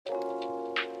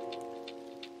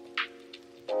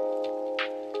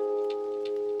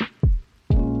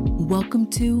Welcome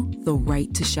to The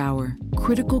Right to Shower,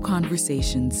 critical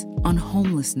conversations on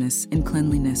homelessness and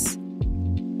cleanliness.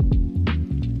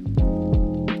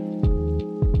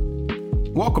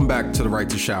 Welcome back to The Right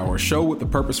to Shower, a show with the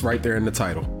purpose right there in the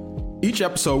title. Each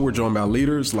episode, we're joined by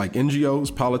leaders like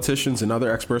NGOs, politicians, and other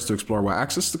experts to explore why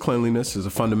access to cleanliness is a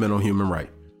fundamental human right.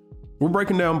 We're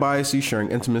breaking down biases,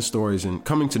 sharing intimate stories, and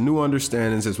coming to new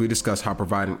understandings as we discuss how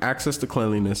providing access to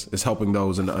cleanliness is helping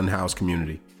those in the unhoused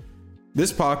community.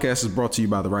 This podcast is brought to you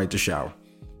by The Right to Shower.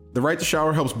 The Right to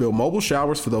Shower helps build mobile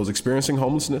showers for those experiencing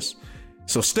homelessness.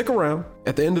 So stick around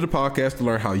at the end of the podcast to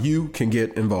learn how you can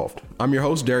get involved. I'm your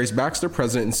host, Darius Baxter,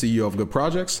 President and CEO of Good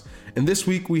Projects. And this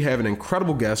week we have an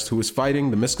incredible guest who is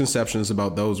fighting the misconceptions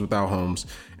about those without homes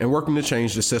and working to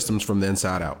change the systems from the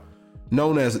inside out.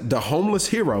 Known as the homeless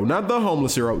hero, not the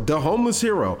homeless hero, the homeless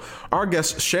hero. Our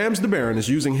guest, Shams DeBaron, is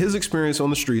using his experience on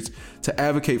the streets to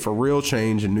advocate for real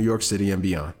change in New York City and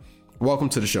beyond. Welcome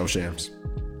to the show, Shams.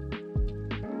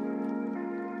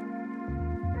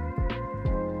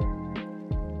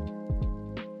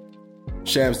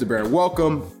 Shams DeBaron,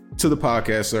 welcome to the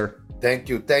podcast, sir. Thank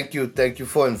you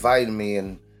for inviting me,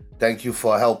 and thank you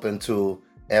for helping to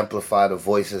amplify the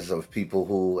voices of people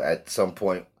who at some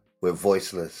point were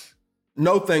voiceless.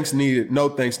 No thanks needed. No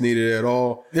thanks needed at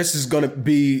all. This is going to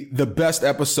be the best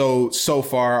episode so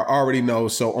far. I already know.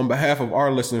 So on behalf of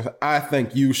our listeners, I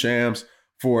thank you, Shams,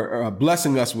 for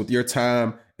blessing us with your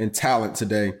time and talent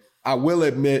today. I will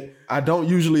admit, I don't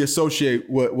usually associate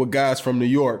with guys from New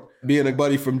York. Being a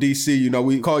buddy from DC, you know,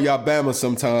 we call y'all Bama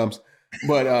sometimes.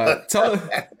 But tell us.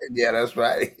 Yeah, that's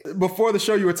right. Before the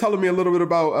show, you were telling me a little bit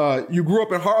about you grew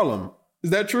up in Harlem. Is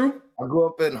that true? I grew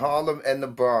up in Harlem and the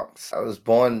Bronx. I was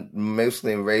born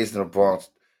mostly and raised in the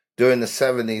Bronx during the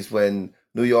 70s when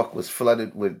New York was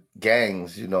flooded with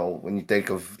gangs. You know, when you think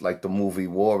of like the movie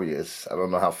Warriors, I don't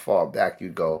know how far back you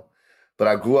go, but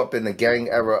I grew up in the gang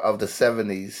era of the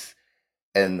 70s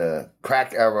and the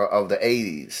crack era of the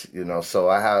 80s, you know, so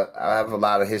I have a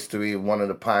lot of history, one of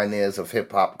the pioneers of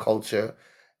hip hop culture.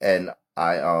 And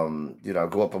I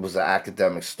grew up, I was an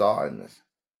academic star in this.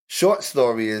 Short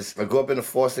story is, I grew up in the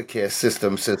foster care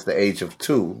system since the age of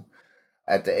 2.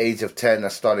 At the age of 10, I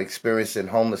started experiencing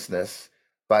homelessness.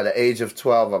 By the age of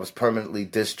 12, I was permanently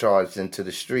discharged into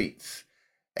the streets.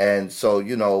 And so,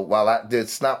 you know, while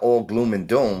it's not all gloom and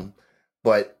doom,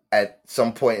 but at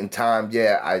some point in time,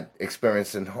 I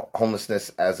experienced homelessness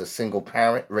as a single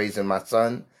parent raising my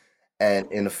son, and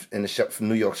in the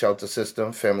New York shelter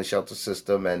system, family shelter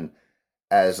system, and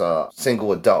as a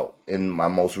single adult in my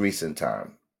most recent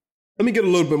time. Let me get a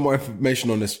little bit more information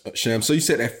on this, Shams. So you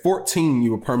said at 14,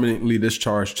 you were permanently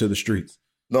discharged to the streets.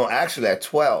 No, actually at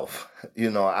 12. You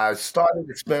know, I started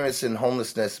experiencing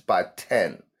homelessness by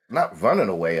 10. Not running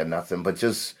away or nothing, but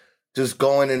just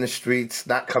going in the streets,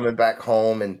 not coming back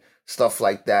home and stuff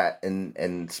like that,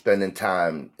 and spending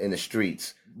time in the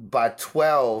streets. By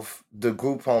 12, the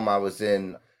group home I was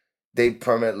in, they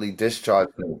permanently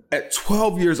discharged me. At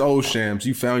 12 years old, Shams,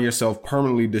 you found yourself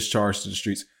permanently discharged to the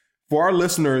streets. For our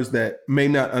listeners that may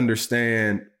not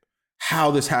understand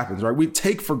how this happens, right? We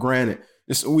take for granted.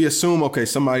 We assume, okay,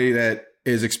 somebody that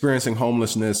is experiencing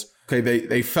homelessness, okay,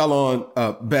 they fell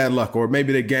on bad luck, or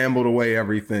maybe they gambled away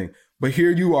everything. But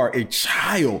here you are, a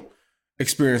child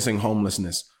experiencing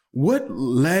homelessness. What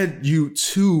led you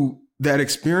to that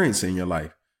experience in your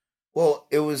life? Well,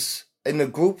 it was in the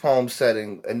group home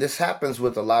setting, and this happens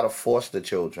with a lot of foster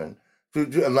children,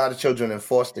 a lot of children in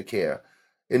foster care.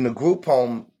 In the group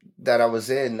home that I was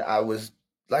in, I was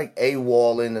like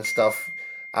AWOLing and stuff.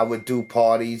 I would do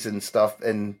parties and stuff,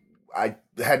 and I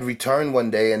had returned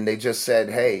one day, and they just said,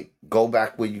 "Hey, go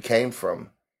back where you came from."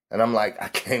 And I'm like, I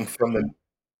came from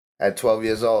at 12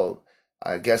 years old.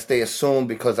 I guess they assumed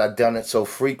because I'd done it so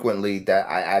frequently that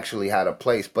I actually had a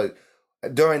place. But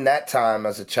during that time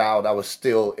as a child, I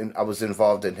was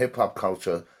involved in hip hop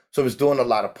culture. So I was doing a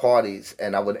lot of parties,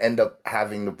 and I would end up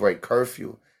having to break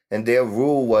curfew. And their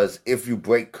rule was if you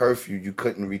break curfew, you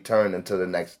couldn't return until the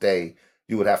next day.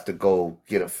 You would have to go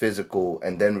get a physical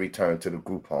and then return to the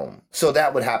group home. So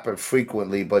that would happen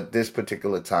frequently. But this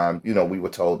particular time, you know, we were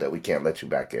told that we can't let you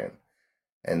back in.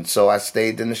 And so I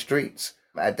stayed in the streets.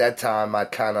 At that time, I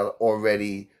kind of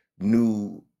already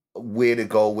knew where to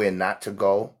go, where not to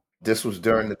go. This was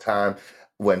during the time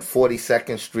when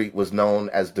 42nd Street was known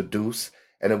as the Deuce,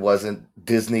 and it wasn't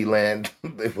Disneyland.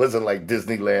 It wasn't like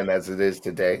Disneyland as it is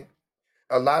today.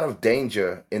 A lot of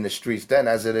danger in the streets then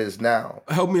as it is now.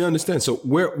 Help me understand. So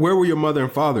where were your mother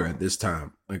and father at this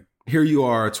time? Like, here you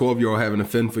are, a 12-year-old having to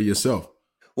fend for yourself.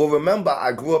 Well, remember,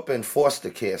 I grew up in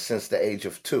foster care since the age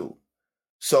of 2.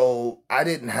 So I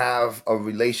didn't have a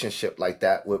relationship like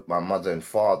that with my mother and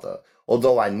father.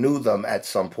 although I knew them at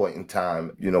some point in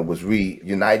time, was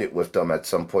reunited with them at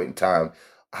some point in time.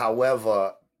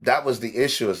 However, that was the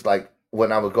issue. It's like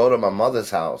when I would go to my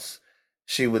mother's house,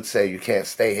 she would say, you can't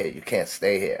stay here. You can't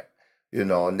stay here.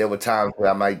 And there were times where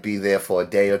I might be there for a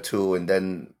day or two. And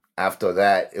then after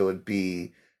that, it would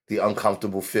be the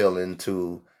uncomfortable feeling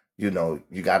to,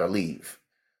 you got to leave.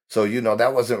 So,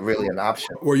 that wasn't really an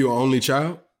option. Were you an only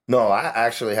child? No, I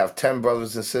actually have 10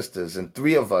 brothers and sisters, and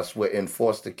 3 of us were in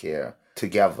foster care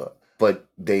together. But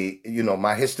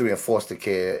my history in foster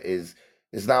care is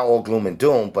not all gloom and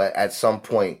doom, but at some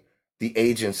point, the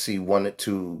agency wanted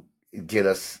to get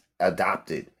us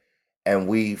adopted. And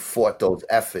we fought those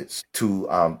efforts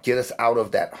to get us out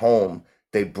of that home.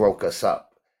 They broke us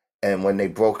up. And when they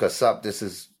broke us up, this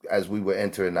is as we were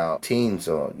entering our teens,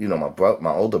 or,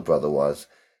 my older brother was,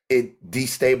 it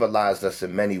destabilized us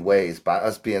in many ways. By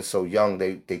us being so young,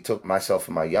 they took myself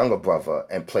and my younger brother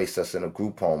and placed us in a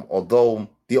group home. Although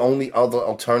the only other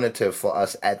alternative for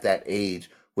us at that age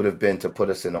would have been to put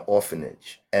us in an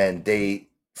orphanage. And they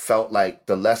felt like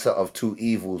the lesser of two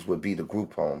evils would be the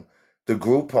group home. The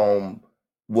group home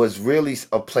was really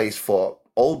a place for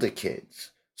older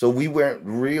kids. So we weren't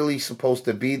really supposed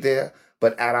to be there,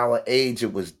 but at our age,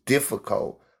 it was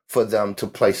difficult for them to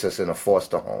place us in a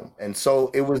foster home. And so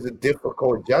it was a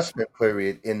difficult adjustment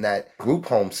period in that group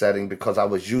home setting because I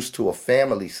was used to a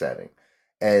family setting.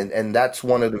 And that's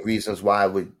one of the reasons why I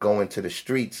would go into the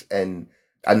streets, and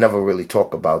I never really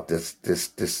talk about this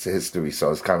history.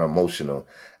 So it's kind of emotional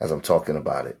as I'm talking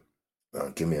about it.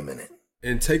 Give me a minute.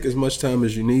 And take as much time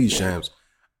as you need, Shams.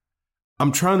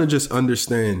 I'm trying to just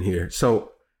understand here.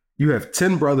 So you have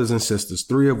 10 brothers and sisters,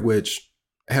 3 of which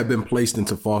have been placed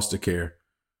into foster care.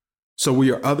 So were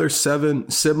your other 7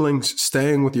 siblings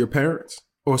staying with your parents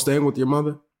or staying with your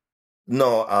mother?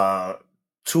 No,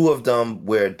 2 of them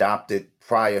were adopted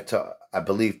prior to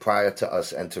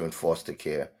us entering foster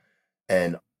care.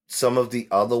 And some of the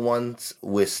other ones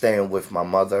were staying with my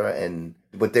mother,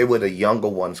 but they were the younger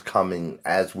ones coming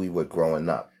as we were growing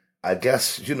up. I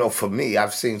guess, for me,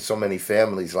 I've seen so many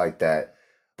families like that,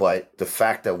 but the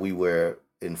fact that we were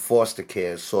in foster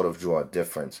care sort of drew a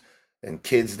difference. And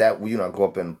kids that, grew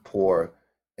up in a poor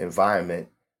environment,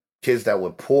 kids that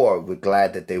were poor were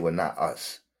glad that they were not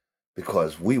us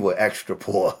because we were extra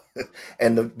poor.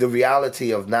 And the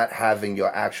reality of not having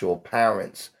your actual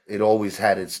parents, it always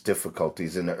had its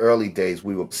difficulties. In the early days,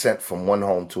 we were sent from one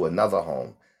home to another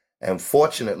home. And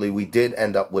fortunately, we did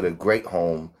end up with a great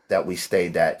home that we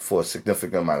stayed at for a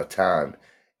significant amount of time.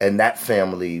 And that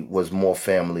family was more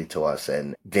family to us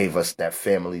and gave us that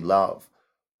family love.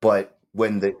 But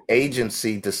when the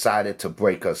agency decided to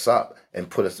break us up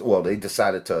and they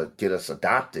decided to get us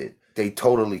adopted, they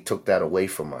totally took that away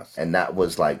from us. And that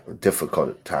was like difficult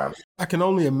at times. I can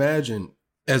only imagine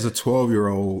as a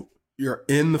 12-year-old, you're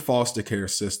in the foster care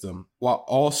system while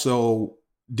also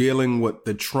dealing with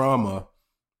the trauma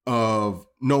of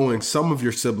knowing some of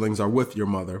your siblings are with your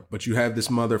mother, but you have this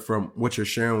mother, from what you're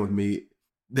sharing with me,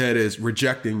 that is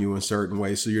rejecting you in certain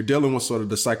ways. So you're dealing with sort of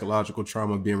the psychological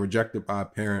trauma of being rejected by a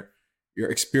parent. You're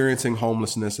experiencing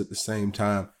homelessness at the same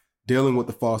time, dealing with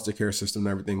the foster care system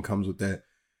and everything comes with that.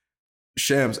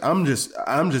 Shams, I'm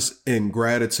just in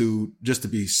gratitude just to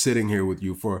be sitting here with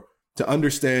you, to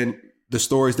understand the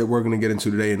stories that we're going to get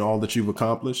into today and all that you've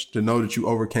accomplished, to know that you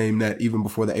overcame that even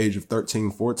before the age of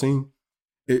 13, 14.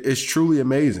 It's truly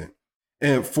amazing.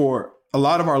 And for a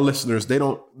lot of our listeners,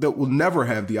 that will never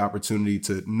have the opportunity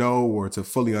to know or to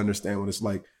fully understand what it's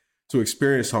like to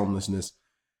experience homelessness.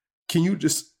 Can you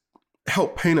just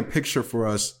help paint a picture for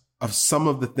us of some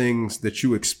of the things that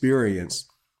you experienced?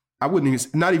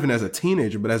 Not even as a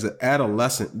teenager, but as an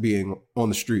adolescent being on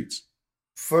the streets.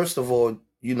 First of all,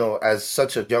 as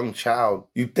such a young child,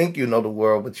 you think you know the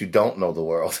world, but you don't know the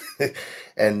world.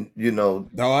 And, No,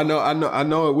 I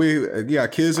know. We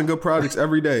got kids and good projects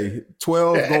every day.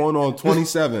 12 going on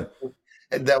 27.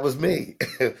 And that was me.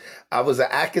 I was an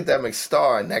academic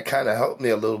star, and that kind of helped me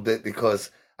a little bit because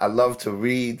I love to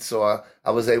read. So I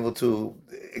was able to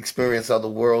experience other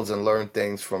worlds and learn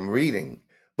things from reading.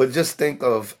 But just think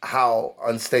of how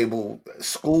unstable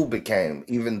school became,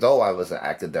 even though I was an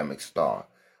academic star.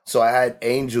 So I had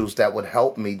angels that would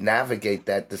help me navigate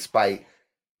that, despite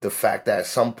the fact that at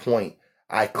some point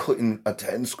I couldn't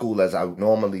attend school as I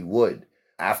normally would.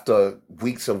 After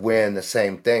weeks of wearing the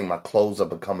same thing, my clothes are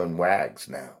becoming rags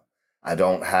now. I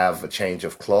don't have a change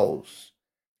of clothes.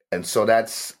 And so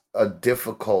that's a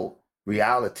difficult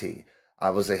reality. I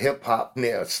was a hip hop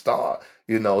star,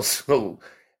 so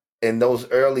in those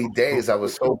early days I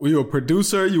was so... Were you a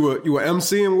producer? You were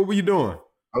MCing? What were you doing?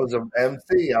 I was an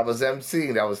MC. I was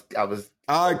emceeing. I was.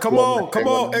 All right, come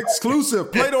on,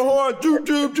 exclusive. Play the horn, droop,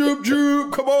 droop, droop,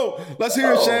 droop. Come on, let's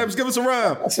hear it, Shams. Give us a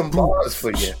rhyme. Some bars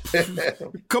for you.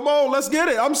 Come on, let's get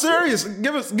it. I'm serious.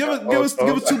 Give us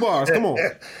 2 bars. Come on.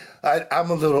 I'm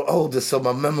a little older, so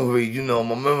my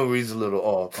memory's a little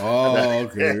off. Oh,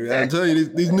 okay. I tell you,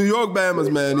 these New York Bammers,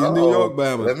 man. These New York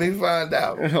Bammers. Let me find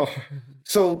out.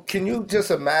 So, can you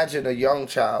just imagine a young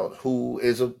child who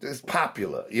is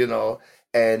popular,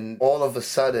 and all of a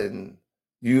sudden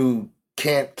you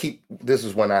can't keep. This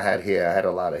is when I had hair. I had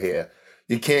a lot of hair.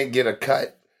 You can't get a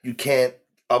cut. You can't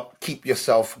upkeep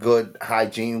yourself good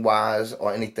hygiene wise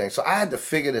or anything. So I had to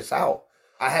figure this out.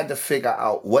 I had to figure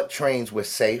out what trains were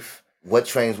safe, what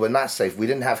trains were not safe. We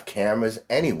didn't have cameras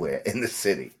anywhere in the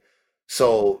city.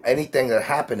 So anything that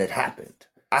happened, it happened.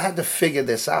 I had to figure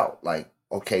this out. Like,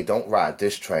 okay, don't ride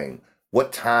this train.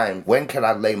 What time, when can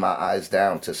I lay my eyes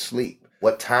down to sleep?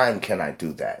 What time can I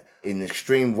do that? In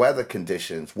extreme weather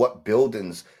conditions, what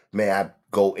buildings may I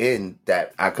go in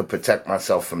that I could protect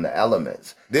myself from the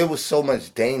elements? There was so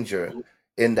much danger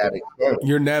in that experience.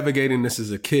 You're navigating this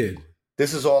as a kid.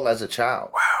 This is all as a child.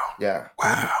 Wow. Yeah.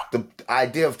 Wow. The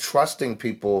idea of trusting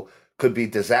people could be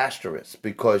disastrous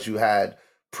because you had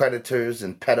predators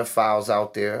and pedophiles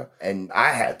out there. And I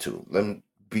had to, let me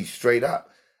be straight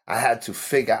up, I had to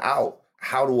figure out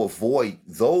how to avoid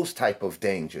those type of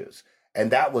dangers. And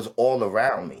that was all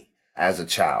around me as a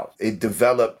child. It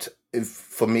developed,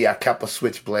 for me, I kept a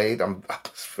switchblade. I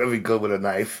was very good with a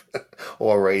knife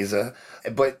or a razor.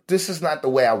 But this is not the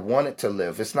way I wanted to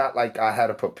live. It's not like I had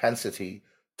a propensity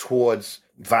towards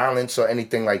violence or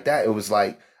anything like that. It was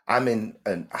like I'm in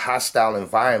hostile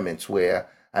environments where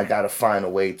I got to find a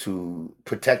way to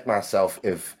protect myself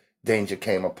if danger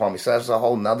came upon me. So that's a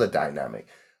whole nother dynamic.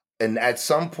 And at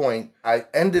some point, I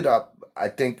ended up, I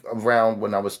think around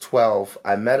when I was 12,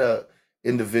 I met a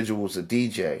individual who was a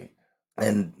DJ.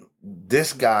 And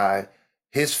this guy,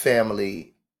 his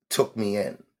family took me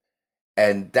in.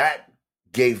 And that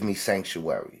gave me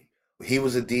sanctuary. He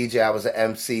was a DJ, I was an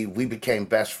MC. We became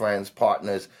best friends,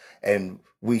 partners, and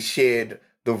we shared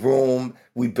the room.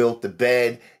 We built the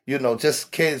bed,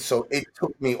 just kids. So it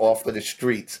took me off of the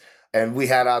streets. And we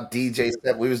had our DJ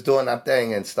set. We was doing our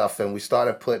thing and stuff, and we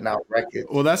started putting out records.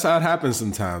 Well, that's how it happens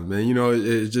sometimes, man.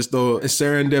 It's just it's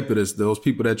serendipitous. Those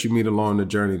people that you meet along the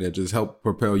journey that just help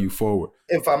propel you forward.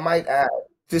 If I might add,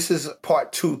 this is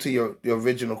part 2 to your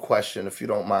original question, if you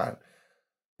don't mind.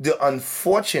 The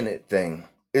unfortunate thing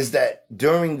is that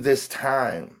during this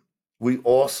time, we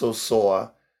also saw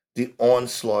the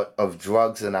onslaught of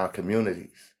drugs in our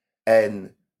communities. And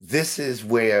this is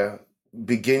where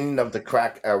beginning of the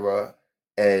crack era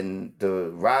and the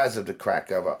rise of the crack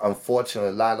era, unfortunately,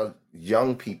 a lot of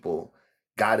young people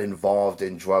got involved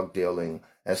in drug dealing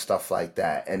and stuff like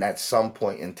that. And at some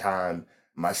point in time,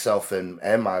 myself and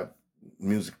my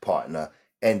music partner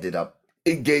ended up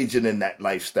engaging in that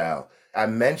lifestyle. I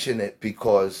mention it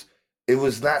because it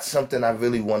was not something I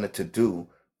really wanted to do,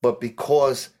 but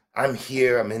because I'm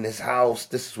here, I'm in his house,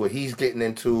 this is what he's getting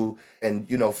into. And,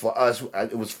 for us,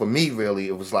 it was for me, really,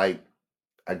 it was like,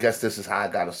 I guess this is how I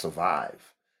got to survive.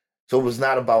 So it was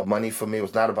not about money for me. It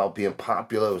was not about being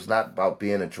popular. It was not about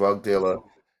being a drug dealer.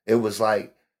 It was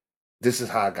like, this is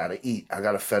how I got to eat. I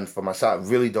got to fend for myself. I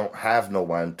really don't have no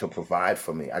one to provide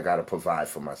for me. I got to provide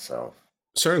for myself.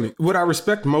 Certainly. What I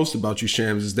respect most about you,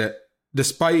 Shams, is that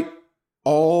despite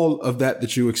all of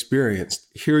that you experienced,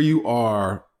 here you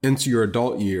are into your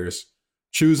adult years,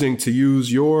 choosing to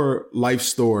use your life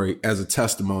story as a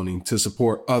testimony to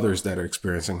support others that are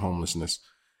experiencing homelessness.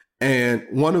 And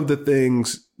one of the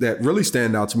things that really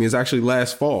stand out to me is actually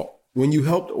last fall, when you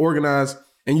helped organize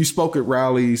and you spoke at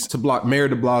rallies to block Mayor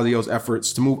de Blasio's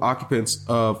efforts to move occupants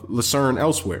of Lucerne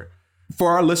elsewhere.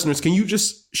 For our listeners, can you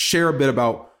just share a bit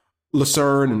about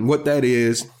Lucerne and what that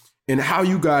is and how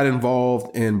you got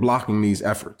involved in blocking these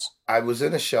efforts? I was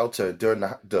in a shelter during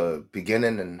the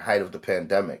beginning and height of the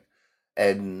pandemic,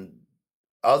 and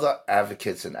other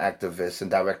advocates and activists and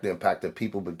directly impacted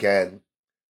people began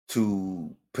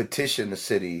to petition the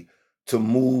city to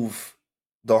move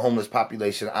the homeless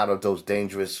population out of those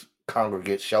dangerous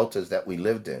congregate shelters that we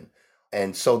lived in.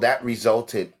 And so that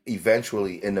resulted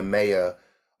eventually in the mayor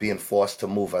being forced to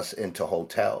move us into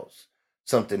hotels,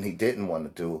 something he didn't want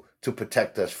to do to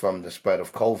protect us from the spread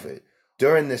of COVID.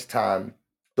 During this time,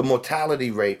 the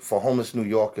mortality rate for homeless New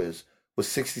Yorkers was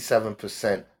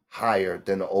 67% higher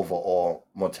than the overall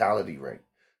mortality rate.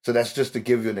 So that's just to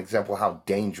give you an example how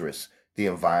dangerous the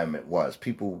environment was.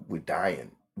 People were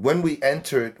dying. When we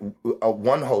entered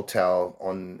one hotel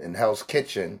in Hell's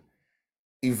Kitchen,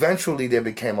 eventually there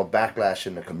became a backlash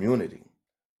in the community.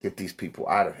 Get these people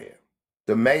out of here.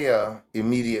 the mayor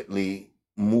immediately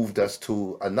moved us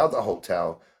to another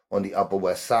hotel on the Upper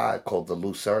West Side called the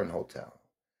Lucerne Hotel.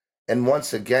 And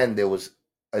once again, there was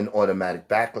an automatic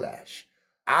backlash.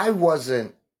 I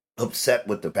wasn't upset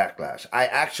with the backlash. I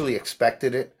actually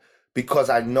expected it because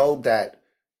I know that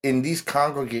in these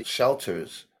congregate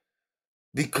shelters,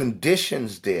 the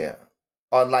conditions there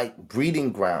are like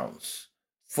breeding grounds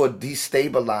for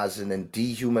destabilizing and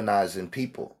dehumanizing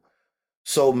people.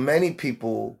 So many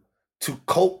people, to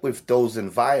cope with those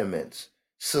environments,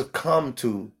 succumb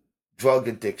to drug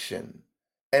addiction.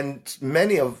 And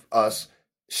many of us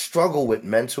struggle with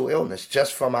mental illness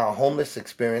just from our homeless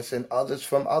experience and others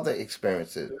from other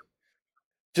experiences.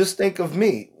 Just think of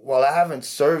me. While I haven't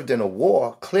served in a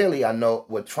war, clearly I know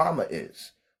what trauma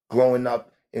is. Growing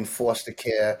up in foster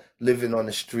care, living on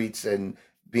the streets, and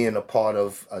being a part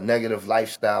of a negative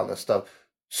lifestyle and stuff.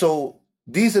 So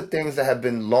these are things that have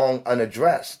been long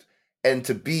unaddressed. And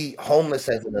to be homeless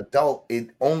as an adult,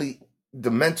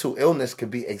 the mental illness can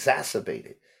be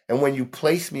exacerbated. And when you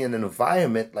place me in an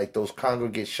environment like those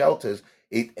congregate shelters,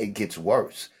 it gets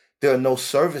worse. There are no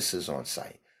services on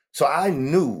site. So I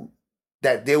knew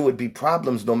that there would be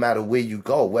problems no matter where you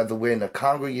go, whether we're in a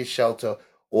congregate shelter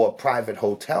or a private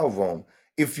hotel room,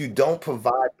 if you don't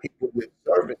provide people with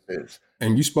services.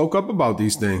 And you spoke up about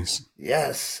these things.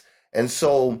 Yes. And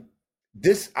so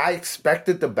I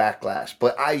expected the backlash,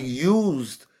 but I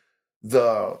used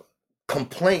the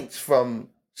complaints from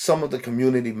some of the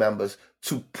community members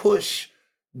to push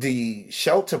the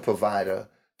shelter provider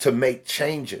to make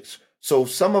changes. So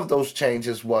some of those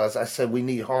changes was, I said, we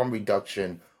need harm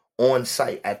reduction on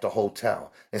site at the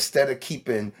hotel. Instead of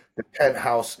keeping the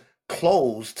penthouse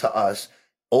closed to us,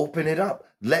 open it up.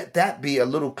 Let that be a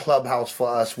little clubhouse for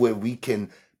us where we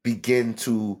can begin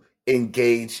to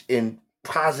engage in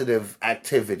positive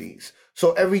activities.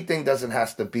 So everything doesn't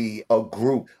have to be a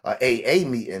group, a AA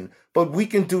meeting, but we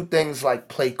can do things like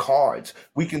play cards.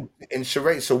 We can in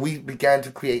charades. So we began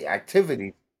to create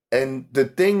activity. And the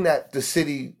thing that the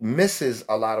city misses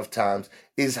a lot of times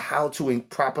is how to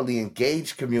properly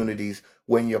engage communities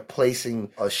when you're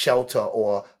placing a shelter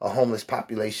or a homeless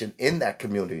population in that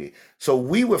community. So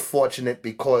we were fortunate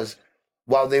because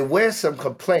while there were some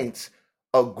complaints,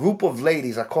 a group of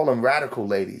ladies, I call them radical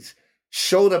ladies,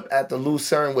 showed up at the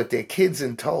Lucerne with their kids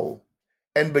in tow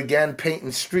and began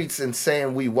painting streets and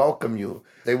saying, we welcome you.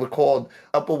 They were called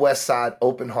Upper West Side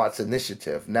Open Hearts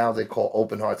Initiative. Now they call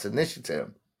Open Hearts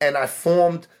Initiative. And I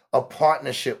formed a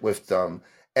partnership with them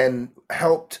and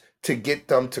helped to get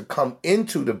them to come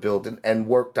into the building and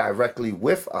work directly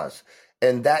with us.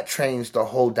 And that changed the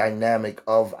whole dynamic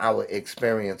of our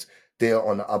experience there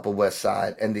on the Upper West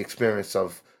Side and the experience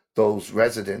of those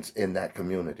residents in that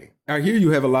community. I hear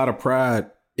you have a lot of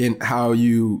pride in how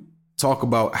you talk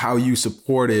about how you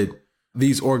supported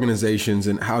these organizations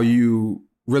and how you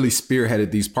really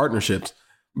spearheaded these partnerships.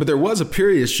 But there was a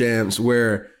period, Shams,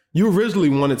 where you originally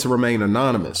wanted to remain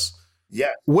anonymous.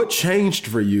 Yeah. What changed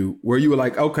for you where you were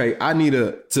like, okay, I need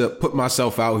to put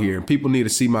myself out here and people need to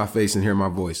see my face and hear my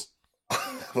voice?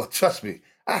 Well, trust me,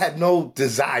 I had no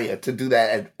desire to do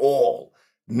that at all.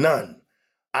 None.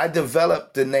 I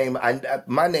developed the name.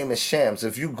 My name is Shams.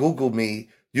 If you Google me,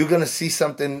 you're going to see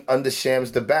something under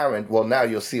Shams the Baron. Well, now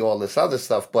you'll see all this other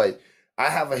stuff, but I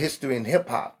have a history in hip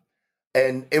hop.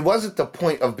 And it wasn't the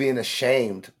point of being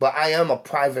ashamed, but I am a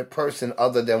private person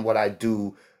other than what I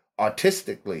do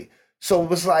artistically. So it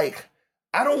was like,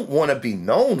 I don't want to be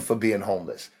known for being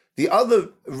homeless. The other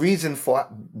reason for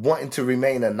wanting to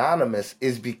remain anonymous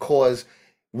is because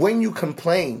when you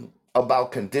complain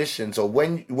about conditions or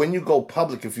when you go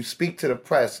public, if you speak to the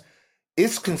press,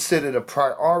 it's considered a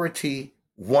priority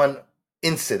one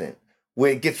incident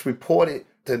where it gets reported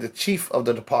to the chief of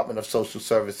the Department of Social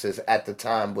Services at the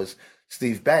time was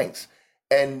Steve Banks.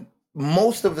 And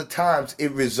most of the times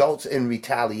it results in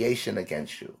retaliation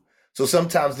against you. So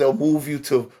sometimes they'll move you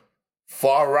to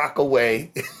Far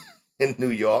Rockaway in New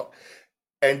York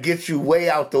and get you way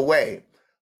out the way.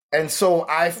 And so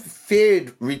I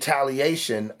feared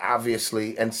retaliation,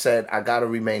 obviously, and said, I got to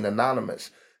remain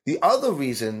anonymous. The other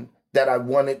reason that I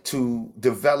wanted to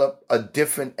develop a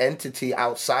different entity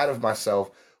outside of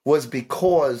myself was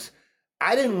because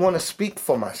I didn't want to speak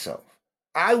for myself.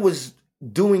 I was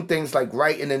doing things like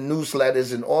writing in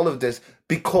newsletters and all of this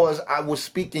because I was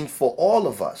speaking for all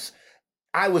of us.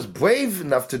 I was brave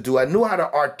enough to do. I knew how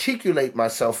to articulate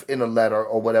myself in a letter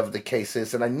or whatever the case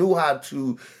is. And I knew how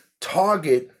to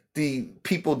target the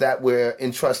people that were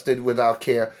entrusted with our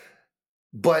care.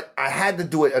 But I had to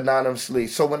do it anonymously.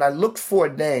 So when I looked for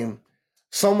a name,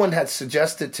 someone had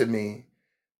suggested to me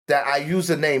that I use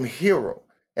the name Hero.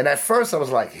 And at first I was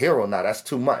like, Hero, now that's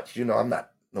too much. You know, I'm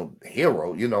not no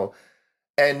hero,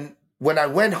 And when I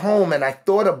went home and I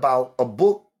thought about a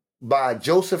book by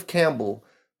Joseph Campbell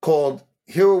called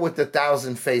Hero with a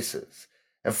Thousand Faces.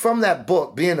 And from that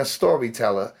book, being a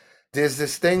storyteller, there's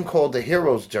this thing called the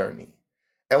hero's journey.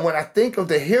 And when I think of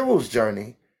the hero's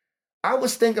journey, I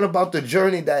was thinking about the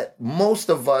journey that most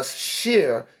of us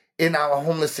share in our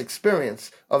homeless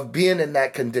experience of being in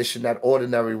that condition, that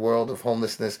ordinary world of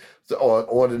homelessness, or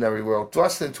ordinary world,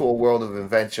 thrust into a world of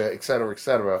adventure, et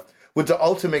cetera, with the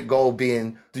ultimate goal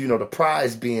being, the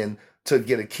prize being to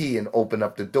get a key and open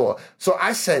up the door. So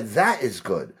I said that is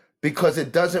good because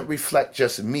it doesn't reflect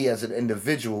just me as an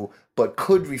individual, but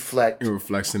could reflect. It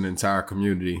reflects an entire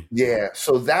community. Yeah.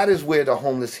 So that is where the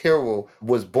homeless hero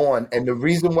was born. And the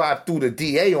reason why I threw the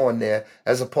DA on there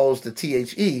as opposed to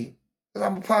THE, because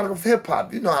I'm a product of hip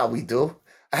hop. You know how we do.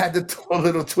 I had to throw a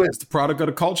little twist. It's the product of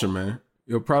the culture, man.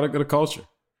 You're a product of the culture.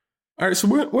 All right. So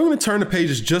we're going to turn the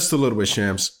pages just a little bit,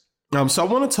 Shams. So I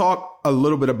want to talk a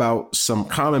little bit about some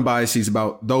common biases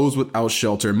about those without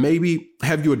shelter. Maybe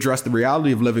have you addressed the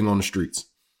reality of living on the streets?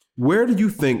 Where do you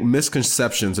think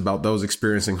misconceptions about those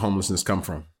experiencing homelessness come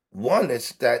from? One is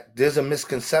that there's a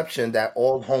misconception that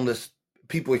all homeless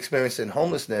people experiencing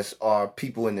homelessness are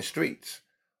people in the streets.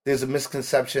 There's a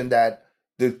misconception that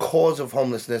the cause of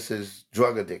homelessness is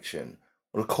drug addiction,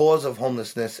 or the cause of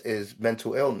homelessness is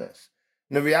mental illness.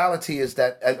 And the reality is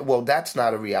that, that's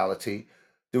not a reality.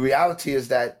 The reality is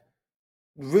that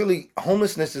really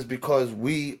homelessness is because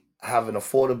we have an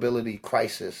affordability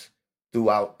crisis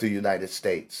throughout the United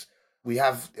States. We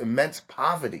have immense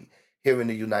poverty here in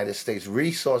the United States.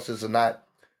 Resources are not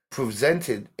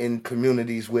presented in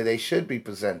communities where they should be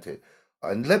presented.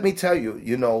 And let me tell you,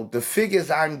 the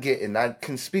figures I'm getting, I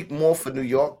can speak more for New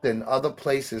York than other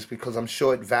places because I'm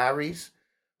sure it varies.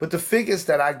 But the figures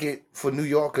that I get for New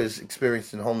Yorkers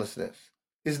experiencing homelessness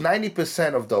is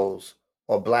 90% of those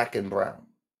are Black and brown.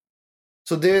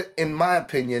 So there, in my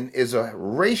opinion, is a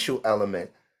racial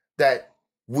element that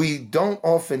we don't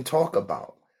often talk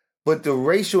about. But the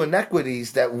racial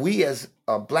inequities that we as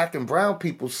Black and brown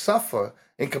people suffer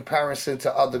in comparison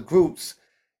to other groups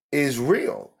is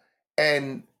real.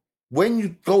 And when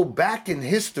you go back in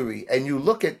history and you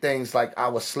look at things like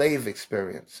our slave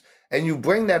experience, and you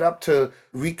bring that up to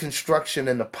Reconstruction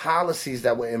and the policies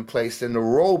that were in place and the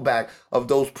rollback of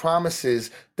those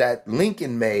promises that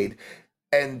Lincoln made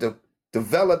and the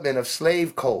development of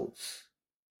slave codes.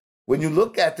 When you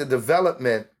look at the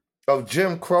development of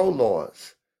Jim Crow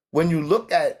laws, when you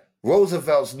look at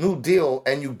Roosevelt's New Deal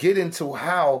and you get into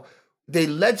how they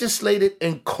legislated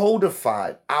and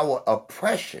codified our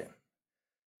oppression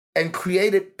and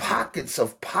created pockets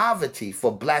of poverty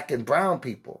for Black and brown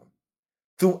people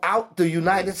throughout the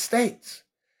United States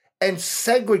and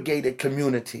segregated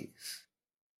communities,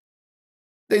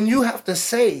 then you have to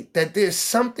say that there's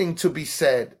something to be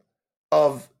said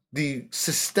of the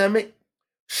systemic,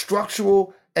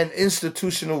 structural, and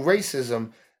institutional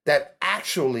racism that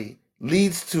actually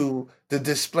leads to the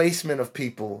displacement of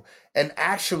people and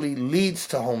actually leads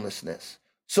to homelessness.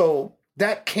 So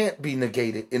that can't be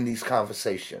negated in these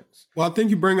conversations. Well, I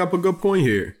think you bring up a good point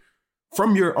here.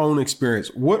 From your own experience,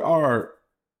 what are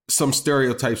some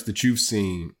stereotypes that you've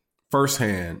seen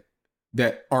firsthand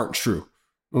that aren't true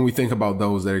when we think about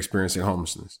those that are experiencing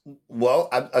homelessness? Well,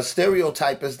 a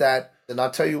stereotype is that, and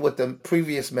I'll tell you what the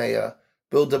previous mayor,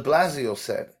 Bill de Blasio,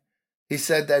 said. He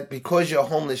said that because you're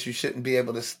homeless, you shouldn't be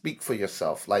able to speak for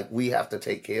yourself. Like, we have to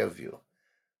take care of you.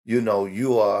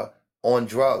 You are on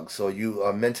drugs or you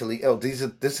are mentally ill.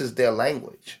 This is their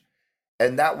language.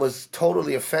 And that was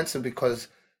totally offensive because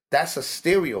that's a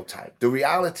stereotype. The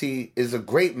reality is a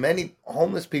great many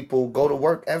homeless people go to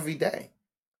work every day.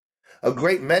 A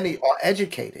great many are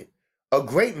educated. A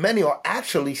great many are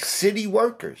actually city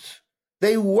workers.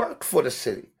 They work for the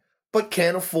city, but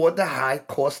can't afford the high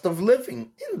cost of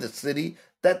living in the city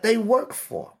that they work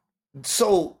for.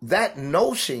 So that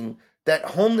notion that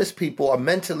homeless people are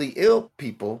mentally ill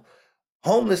people,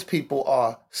 homeless people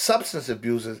are substance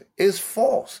abusers is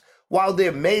false. While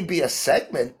there may be a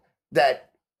segment that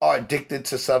are addicted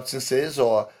to substances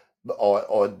or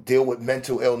deal with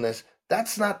mental illness,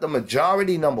 that's not the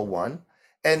majority, number one,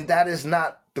 and that is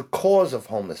not the cause of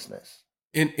homelessness.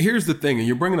 And here's the thing, and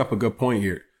you're bringing up a good point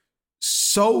here.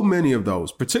 So many of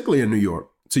those, particularly in New York,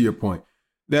 to your point,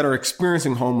 that are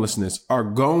experiencing homelessness are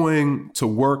going to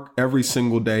work every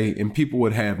single day, and people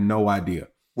would have no idea.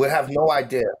 Would have no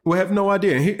idea.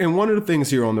 And one of the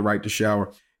things here on The Right to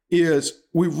Shower is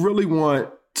we really want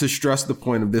to stress the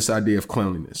point of this idea of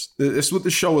cleanliness. It's what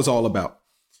the show is all about.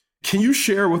 Can you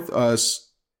share with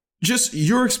us just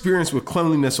your experience with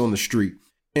cleanliness on the street?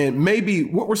 And maybe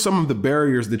what were some of the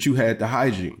barriers that you had to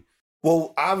hygiene?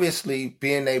 Well, obviously,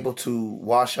 being able to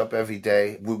wash up every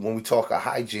day, when we talk of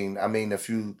hygiene, I mean, if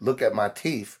you look at my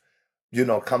teeth,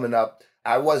 coming up,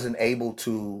 I wasn't able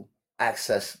to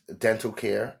access dental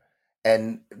care.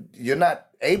 And you're not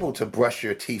able to brush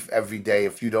your teeth every day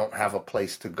if you don't have a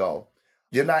place to go.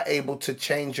 You're not able to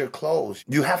change your clothes.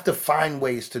 You have to find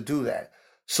ways to do that.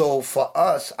 So for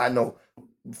us, I know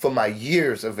for my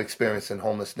years of experience in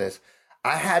homelessness,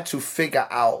 I had to figure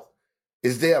out,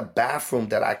 is there a bathroom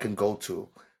that I can go to?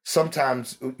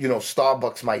 Sometimes,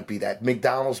 Starbucks might be that.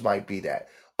 McDonald's might be that.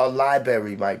 A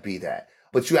library might be that.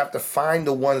 But you have to find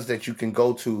the ones that you can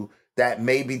go to that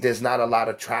maybe there's not a lot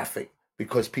of traffic,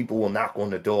 because people will knock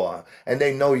on the door and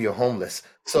they know you're homeless.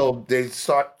 So they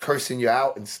start cursing you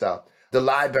out and stuff. The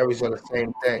libraries are the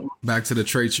same thing. Back to the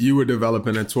traits you were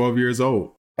developing at 12 years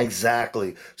old.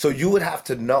 Exactly. So you would have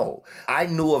to know. I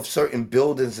knew of certain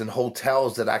buildings and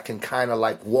hotels that I can kind of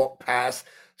like walk past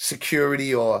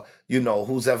security or,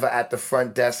 who's ever at the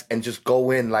front desk and just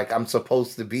go in like I'm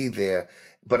supposed to be there,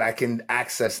 but I can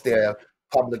access their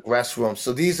public restrooms.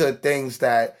 So these are things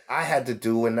that I had to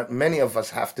do and that many of us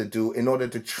have to do in order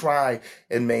to try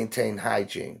and maintain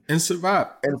hygiene. And survive.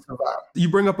 You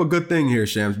bring up a good thing here,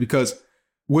 Shams, because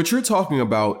what you're talking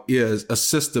about is a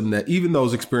system that even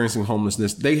those experiencing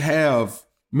homelessness, they have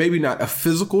maybe not a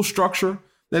physical structure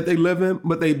that they live in,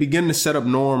 but they begin to set up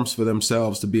norms for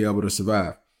themselves to be able to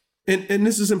survive. And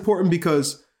this is important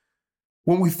because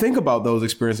when we think about those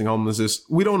experiencing homelessness,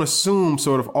 we don't assume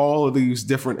sort of all of these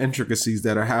different intricacies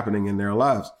that are happening in their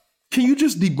lives. Can you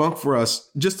just debunk for us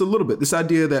just a little bit this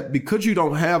idea that because you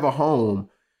don't have a home,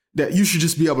 that you should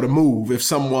just be able to move if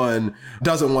someone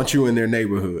doesn't want you in their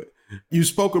neighborhood? You've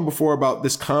spoken before about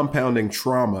this compounding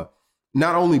trauma,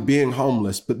 not only being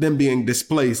homeless, but then being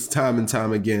displaced time and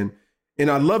time again.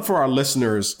 And I'd love for our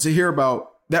listeners to hear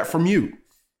about that from you.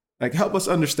 Like, help us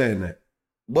understand that.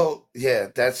 Well, yeah,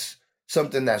 that's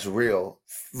something that's real.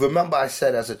 Remember, I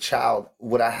said as a child,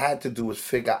 what I had to do was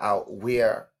figure out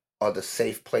where are the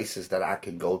safe places that I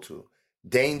can go to.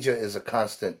 Danger is a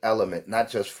constant element, not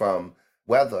just from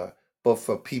weather, but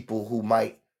for people who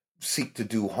might seek to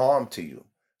do harm to you.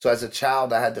 So as a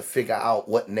child, I had to figure out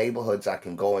what neighborhoods I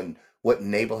can go in, what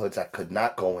neighborhoods I could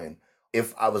not go in.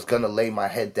 If I was going to lay my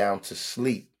head down to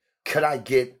sleep, could I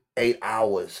get 8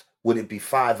 hours? Would it be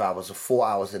 5 hours or 4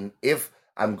 hours? And if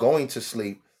I'm going to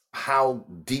sleep, how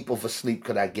deep of a sleep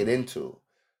could I get into?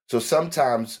 So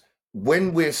sometimes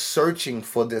when we're searching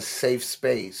for this safe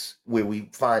space where we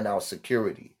find our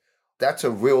security, that's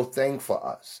a real thing for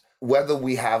us. Whether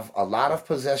we have a lot of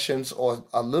possessions or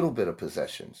a little bit of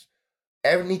possessions,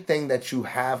 anything that you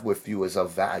have with you is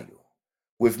of value.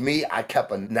 With me, I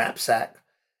kept a knapsack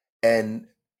and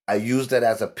I used it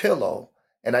as a pillow.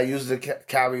 And I used it to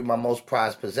carry my most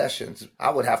prized possessions. I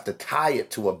would have to tie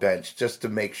it to a bench just to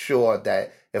make sure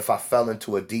that if I fell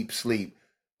into a deep sleep,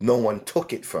 no one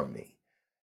took it from me.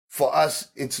 For us,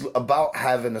 it's about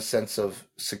having a sense of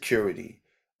security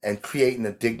and creating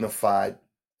a dignified,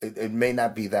 it may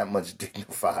not be that much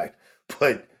dignified,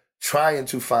 but trying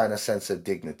to find a sense of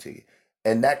dignity.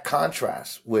 And that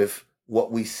contrasts with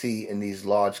what we see in these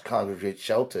large congregate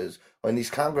shelters or in these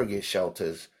congregate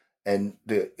shelters, and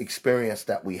the experience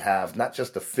that we have, not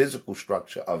just the physical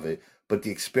structure of it, but the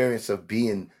experience of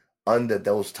being under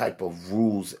those type of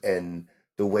rules and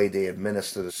the way they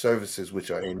administer the services, which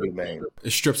are inhumane.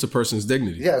 It strips a person's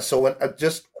dignity. Yeah. So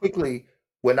just quickly,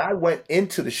 when I went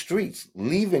into the streets,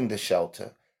 leaving the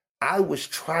shelter, I was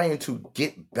trying to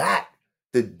get back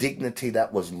the dignity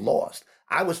that was lost.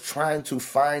 I was trying to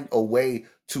find a way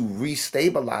to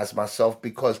restabilize myself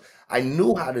because I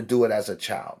knew how to do it as a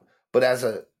child. But as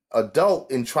an adult,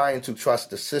 in trying to trust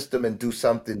the system and do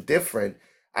something different,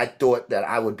 I thought that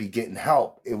I would be getting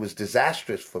help. It was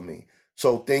disastrous for me.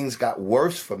 So things got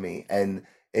worse for me. And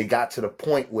it got to the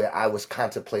point where I was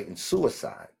contemplating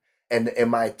suicide. And in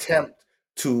my attempt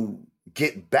to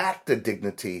get back the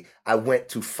dignity, I went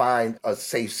to find a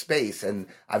safe space. And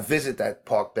I visit that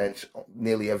park bench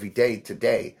nearly every day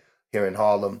today here in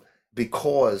Harlem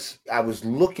because I was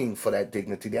looking for that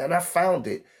dignity there. And I found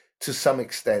it to some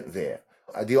extent there.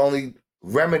 The only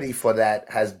remedy for that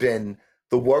has been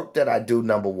the work that I do,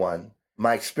 number one,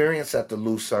 my experience at the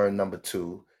Lucerne, number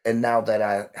two, and now that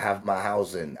I have my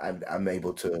housing, I'm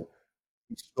able to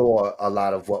restore a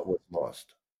lot of what was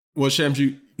lost. Well, Shams,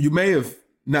 you may have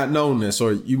not known this,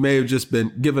 or you may have just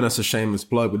been giving us a shameless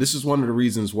plug, but this is one of the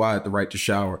reasons why at the Right to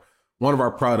Shower, one of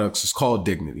our products is called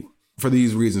Dignity. For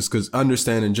these reasons, because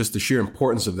understanding just the sheer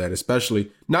importance of that,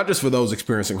 especially not just for those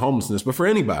experiencing homelessness, but for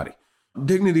anybody.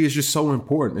 Dignity is just so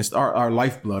important. It's our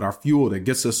lifeblood, our fuel that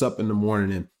gets us up in the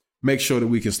morning and makes sure that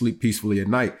we can sleep peacefully at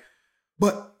night.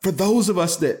 But for those of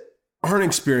us that aren't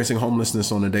experiencing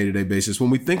homelessness on a day-to-day basis, when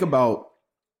we think about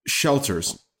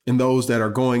shelters and those that are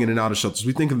going in and out of shelters,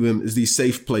 we think of them as these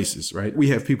safe places, right? We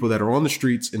have people that are on the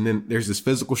streets, and then there's this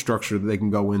physical structure that they can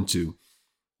go into.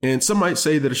 And some might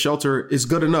say that a shelter is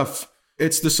good enough.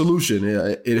 It's the solution.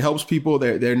 It helps people.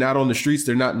 They're not on the streets.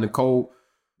 They're not in the cold.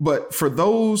 But for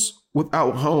those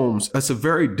without homes, that's a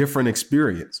very different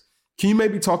experience. Can you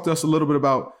maybe talk to us a little bit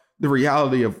about the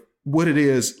reality of what it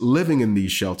is living in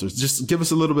these shelters? Just give us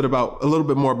a little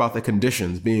bit more about the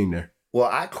conditions being there. Well,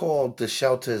 I call the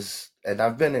shelters, and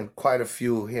I've been in quite a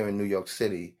few here in New York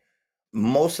City,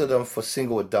 most of them for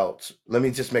single adults. Let me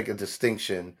just make a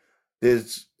distinction.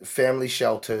 There's family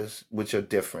shelters, which are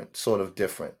different, sort of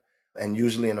different. And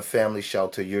usually in a family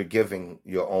shelter, you're giving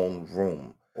your own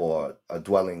room or a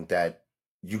dwelling that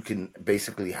you can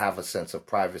basically have a sense of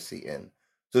privacy in.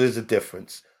 So there's a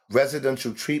difference.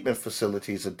 Residential treatment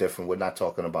facilities are different. We're not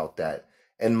talking about that.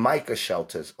 And MICA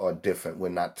shelters are different. We're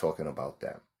not talking about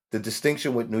that. The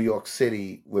distinction with New York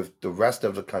City with the rest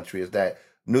of the country is that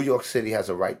New York City has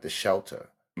a right to shelter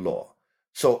law.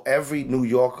 So every New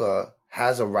Yorker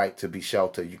has a right to be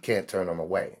sheltered. You can't turn them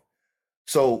away.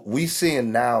 So we're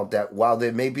seeing now that while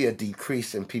there may be a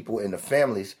decrease in people in the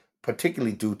families,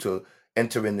 particularly due to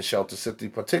entering the shelter city,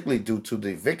 particularly due to the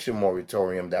eviction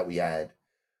moratorium that we had,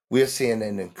 we're seeing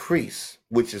an increase,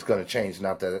 which is going to change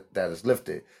now that that is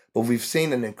lifted. But we've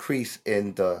seen an increase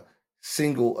in the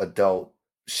single adult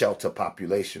shelter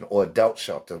population or adult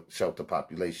shelter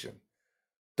population.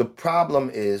 The problem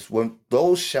is when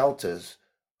those shelters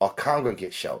are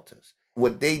congregate shelters,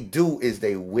 what they do is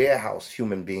they warehouse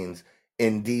human beings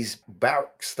in these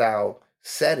barrack-style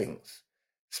settings,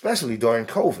 especially during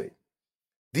COVID.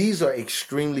 These are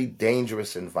extremely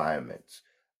dangerous environments.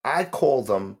 I call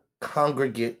them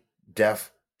congregate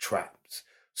death traps.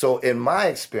 So in my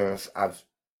experience, I've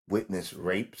witnessed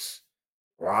rapes,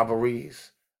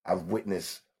 robberies, I've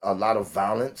witnessed a lot of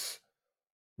violence.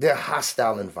 They're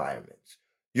hostile environments.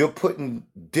 You're putting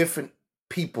different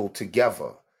people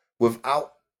together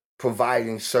without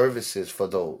providing services for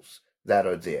those that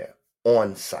are there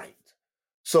on site.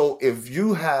 So if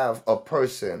you have a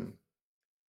person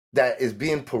that is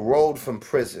being paroled from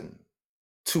prison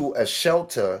to a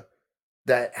shelter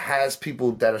that has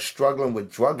people that are struggling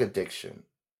with drug addiction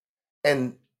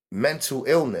and mental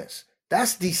illness,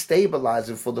 that's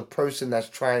destabilizing for the person that's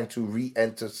trying to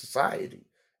re-enter society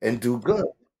and do good.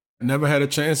 Never had a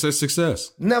chance at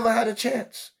success. Never had a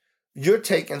chance. You're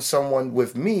taking someone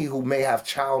with me who may have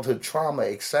childhood trauma,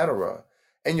 etc.,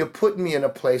 and you're putting me in a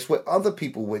place with other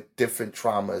people with different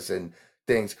traumas and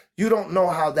things. You don't know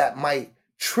how that might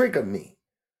trigger me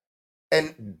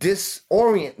and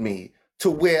disorient me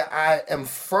to where I am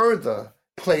further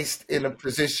placed in a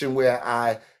position where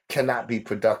I cannot be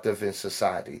productive in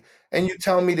society. And you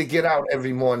tell me to get out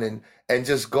every morning and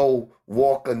just go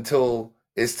walk until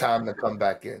it's time to come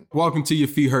back in. Walk until your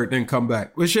feet hurt, then come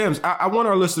back. Well, Shams, I want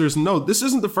our listeners to know this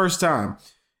isn't the first time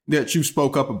that you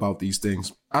spoke up about these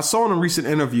things. I saw in a recent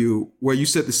interview where you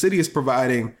said the city is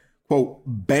providing, quote,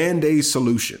 Band-Aid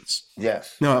solutions.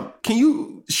 Yes. Now, can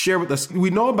you share with us, we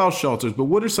know about shelters, but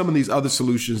what are some of these other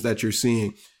solutions that you're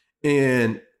seeing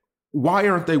and why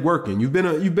aren't they working? You've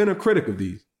been a critic of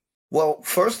these. Well,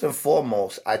 first and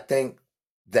foremost, I think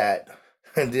that,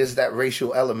 and there's that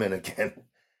racial element again.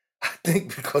 I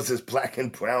think because it's black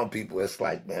and brown people, it's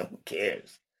like, man, who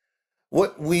cares?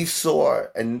 What we saw,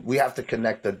 and we have to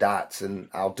connect the dots, and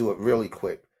I'll do it really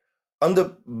quick.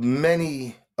 Under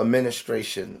many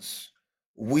administrations,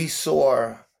 we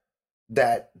saw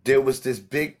that there was this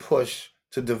big push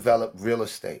to develop real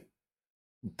estate,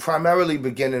 primarily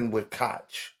beginning with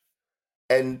Koch.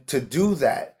 And to do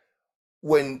that,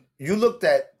 when you looked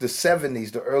at the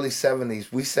 70s, the early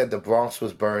 70s, we said the Bronx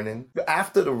was burning.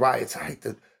 After the riots,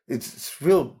 it's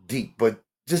real deep, but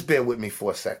just bear with me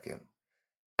for a second.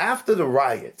 After the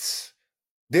riots,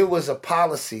 there was a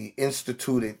policy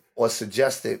instituted or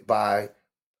suggested by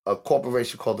a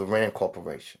corporation called the Rand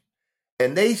Corporation.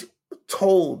 And they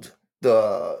told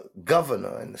the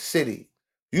governor and the city,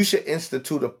 you should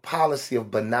institute a policy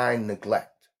of benign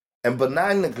neglect. And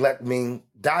benign neglect means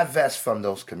divest from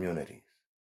those communities.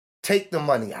 Take the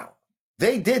money out.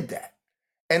 They did that.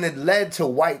 And it led to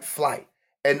white flight.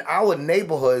 And our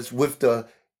neighborhoods, with the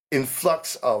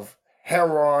influx of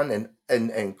heroin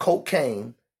and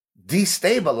cocaine,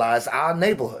 destabilized our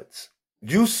neighborhoods.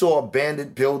 You saw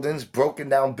abandoned buildings, broken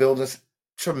down buildings,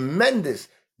 tremendous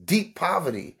deep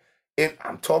poverty. And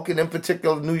I'm talking in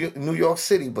particular New York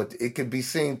City, but it can be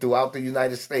seen throughout the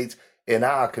United States in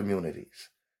our communities.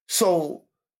 So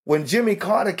when Jimmy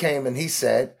Carter came and he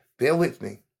said, bear with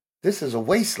me, this is a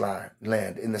wasteland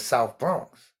land in the South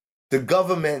Bronx. The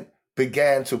government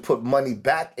began to put money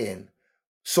back in.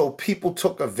 So people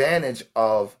took advantage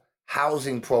of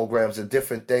housing programs and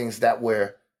different things that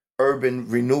were urban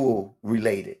renewal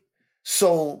related.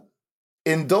 So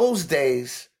in those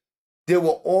days, there were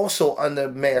also under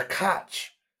Mayor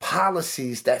Koch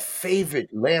policies that favored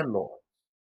landlords.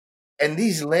 And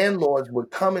these landlords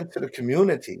would come into the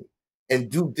community and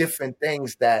do different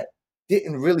things that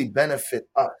didn't really benefit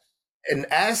us. And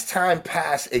as time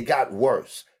passed, it got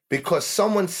worse because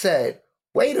someone said,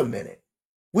 wait a minute,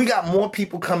 we got more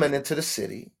people coming into the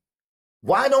city.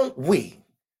 Why don't we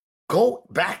go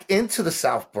back into the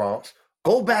South Bronx,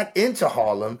 go back into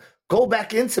Harlem, go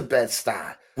back into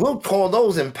Bed-Stuy? We'll call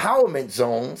those empowerment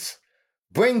zones,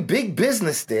 bring big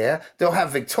business there. They'll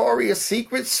have Victoria's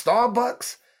Secret,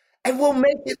 Starbucks, and we'll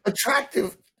make it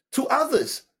attractive to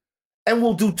others. And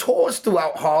we'll do tours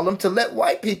throughout Harlem to let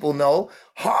white people know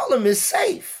Harlem is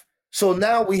safe. So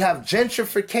now we have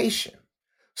gentrification.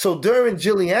 So during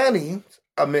Giuliani's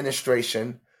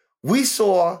administration, we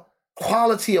saw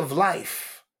quality of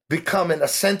life becoming a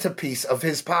centerpiece of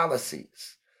his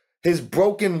policies, his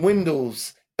broken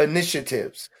windows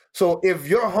initiatives. So if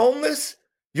you're homeless,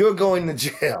 you're going to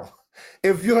jail.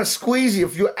 If you're squeezy,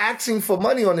 if you're asking for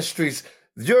money on the streets,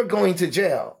 you're going to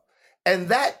jail. And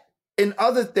that and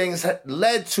other things had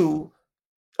led to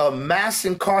a mass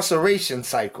incarceration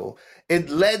cycle. It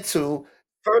led to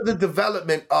further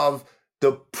development of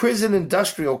the prison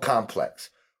industrial complex.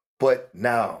 But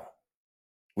now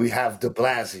we have de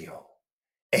Blasio,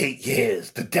 8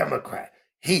 years, the Democrat.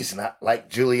 He's not like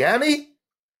Giuliani.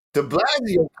 De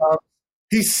Blasio comes,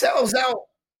 he sells out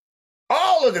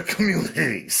all of the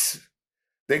communities.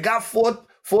 They got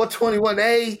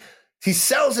 421A. He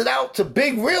sells it out to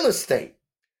big real estate.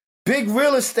 Big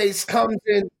real estate comes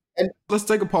in. And let's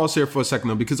take a pause here for a second,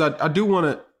 though, because I do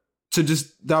want to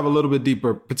just dive a little bit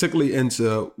deeper, particularly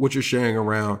into what you're sharing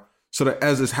around sort of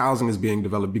as this housing is being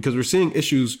developed, because we're seeing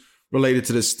issues related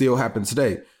to this still happen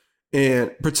today.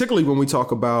 And particularly when we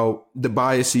talk about the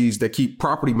biases that keep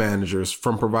property managers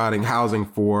from providing housing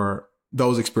for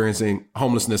those experiencing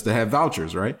homelessness that have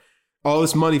vouchers, right? All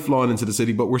this money flowing into the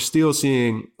city, but we're still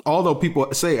seeing, although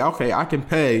people say, okay, I can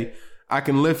pay, I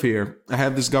can live here, I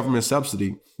have this government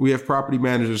subsidy, we have property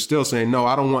managers still saying, no,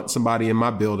 I don't want somebody in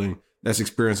my building that's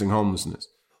experiencing homelessness.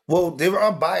 Well, there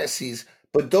are biases,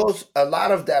 but a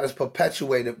lot of that is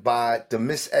perpetuated by the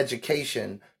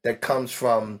miseducation that comes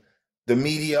from the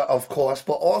media, of course,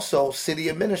 but also city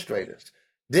administrators.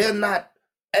 They're not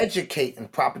educating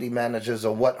property managers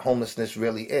on what homelessness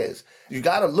really is. You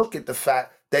got to look at the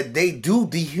fact that they do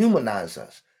dehumanize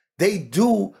us. They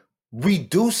do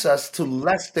reduce us to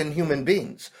less than human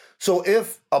beings. So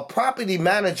if a property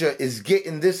manager is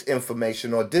getting this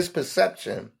information or this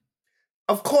perception,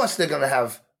 of course they're going to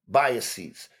have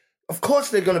biases. Of course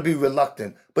they're going to be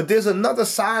reluctant. But there's another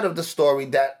side of the story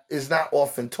that is not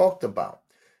often talked about.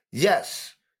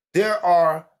 Yes, there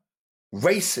are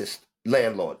racist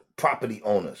landlord property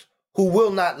owners who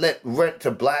will not let rent to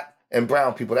Black and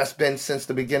brown people. That's been since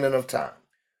the beginning of time.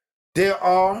 There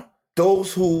are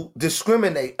those who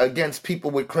discriminate against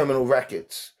people with criminal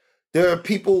records. There are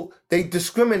people, they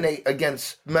discriminate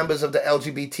against members of the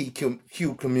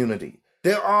LGBTQ community.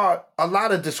 There are a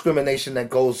lot of discrimination that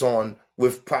goes on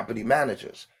with property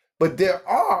managers. But there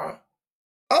are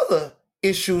other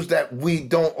issues that we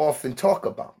don't often talk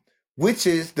about, which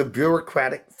is the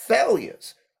bureaucratic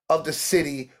failures of the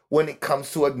city when it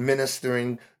comes to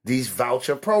administering these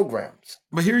voucher programs.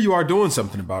 But here you are doing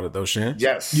something about it, though, Shan.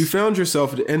 Yes. You found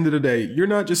yourself at the end of the day, you're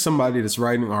not just somebody that's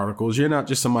writing articles. You're not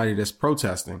just somebody that's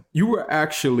protesting. You were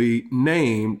actually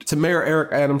named to Mayor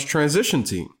Eric Adams' transition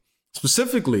team,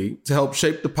 specifically to help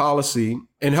shape the policy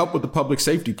and help with the public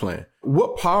safety plan.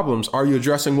 What problems are you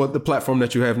addressing with the platform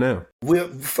that you have now?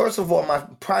 First of all, my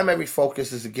primary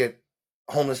focus is to get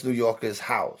homeless New Yorkers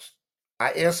housed. I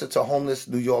answer to homeless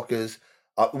New Yorkers,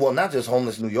 not just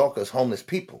homeless New Yorkers, homeless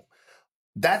people.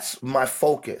 That's my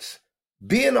focus.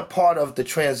 Being a part of the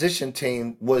transition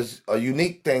team was a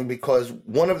unique thing because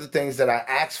one of the things that I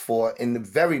asked for in the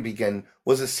very beginning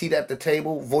was a seat at the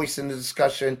table, voice in the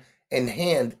discussion, and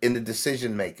hand in the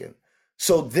decision making.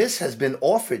 So this has been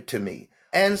offered to me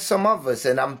and some of us,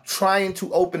 and I'm trying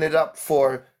to open it up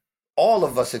for all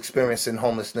of us experiencing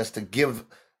homelessness to give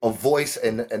a voice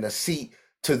and a seat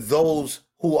to those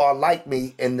who are like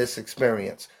me in this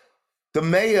experience. The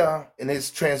mayor and his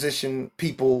transition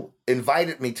people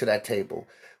invited me to that table.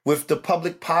 With the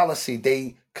public policy,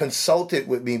 they consulted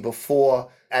with me before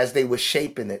as they were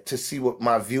shaping it to see what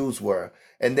my views were.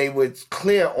 And they were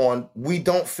clear on, we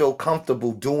don't feel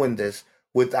comfortable doing this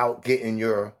without getting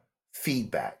your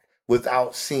feedback,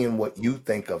 without seeing what you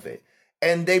think of it.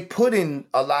 And they put in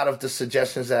a lot of the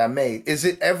suggestions that I made. Is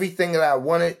it everything that I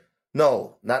wanted?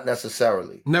 No, not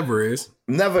necessarily. Never is.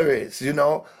 Never is,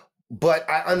 But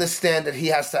I understand that he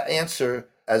has to answer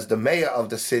as the mayor of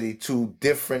the city to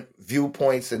different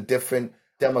viewpoints and different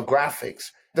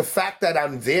demographics. The fact that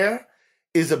I'm there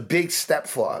is a big step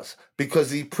for us because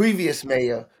the previous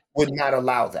mayor would not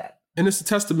allow that. And it's a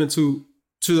testament to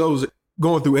those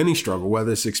going through any struggle,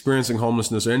 whether it's experiencing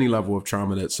homelessness or any level of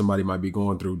trauma that somebody might be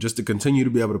going through, just to continue to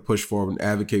be able to push forward and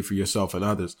advocate for yourself and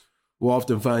others will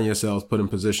often find yourselves put in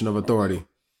position of authority.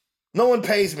 No one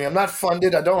pays me. I'm not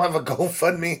funded. I don't have a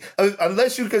GoFundMe,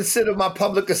 unless you consider my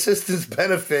public assistance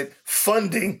benefit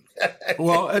funding.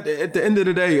 Well, at the end of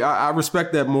the day, I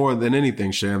respect that more than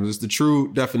anything, Shams. It's the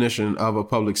true definition of a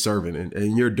public servant,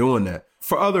 and you're doing that.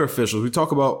 For other officials, we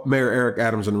talk about Mayor Eric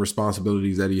Adams and the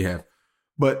responsibilities that he has,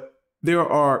 but there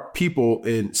are people,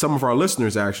 and some of our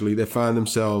listeners actually, that find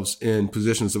themselves in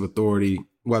positions of authority,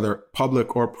 whether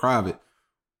public or private.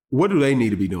 What do they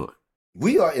need to be doing?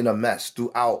 We are in a mess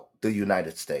throughout the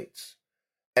United States.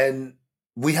 And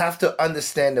we have to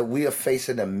understand that we are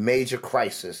facing a major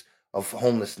crisis of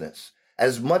homelessness.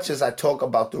 As much as I talk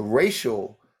about the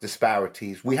racial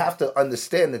disparities, we have to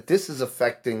understand that this is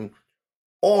affecting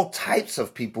all types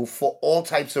of people for all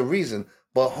types of reasons.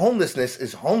 But homelessness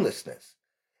is homelessness.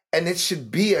 And it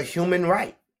should be a human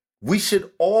right. We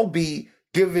should all be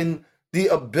given the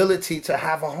ability to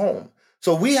have a home.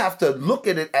 So we have to look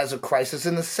at it as a crisis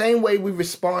in the same way we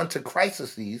respond to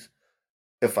crises,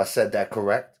 if I said that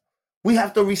correct. We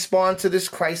have to respond to this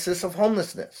crisis of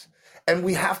homelessness. And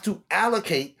we have to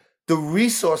allocate the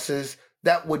resources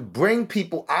that would bring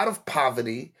people out of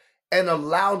poverty and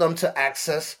allow them to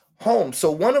access homes. So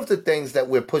one of the things that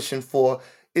we're pushing for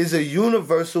is a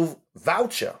universal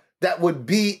voucher that would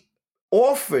be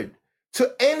offered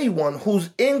to anyone whose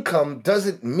income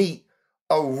doesn't meet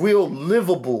a real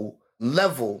livable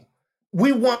level.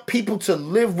 We want people to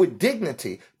live with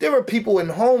dignity. There are people in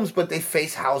homes, but they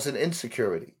face housing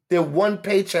insecurity. They're one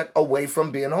paycheck away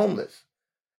from being homeless.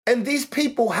 And these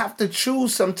people have to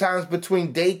choose sometimes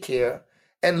between daycare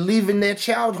and leaving their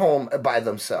child home by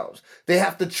themselves. They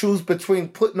have to choose between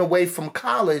putting away from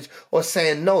college or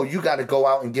saying, no, you got to go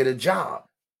out and get a job.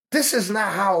 This is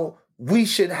not how we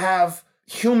should have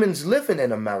humans living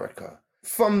in America.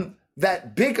 From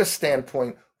that bigger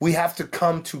standpoint, we have to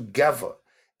come together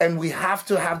and we have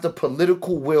to have the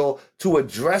political will to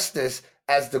address this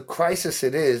as the crisis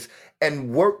it is and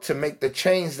work to make the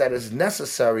change that is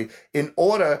necessary in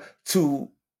order to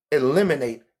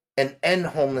eliminate and end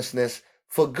homelessness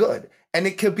for good. And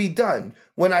it could be done.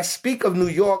 When I speak of New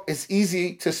York, it's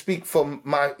easy to speak from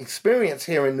my experience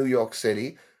here in New York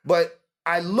City, but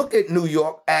I look at New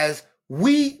York as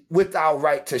we, with our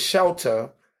right to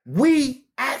shelter, we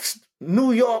asked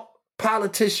New York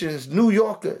politicians, New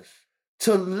Yorkers,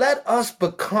 to let us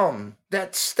become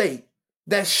that state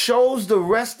that shows the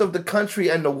rest of the country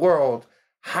and the world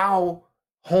how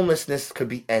homelessness could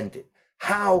be ended,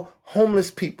 how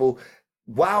homeless people,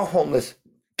 while homeless,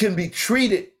 can be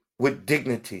treated with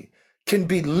dignity, can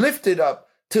be lifted up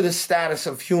to the status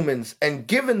of humans and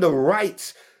given the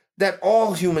rights that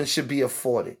all humans should be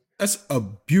afforded. That's a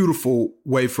beautiful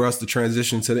way for us to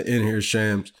transition to the end here,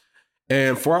 Shams.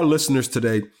 And for our listeners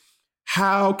today,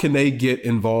 how can they get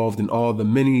involved in all the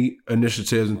many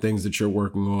initiatives and things that you're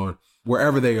working on,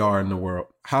 wherever they are in the world?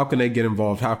 How can they get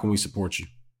involved? How can we support you?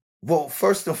 Well,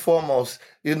 first and foremost,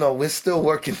 we're still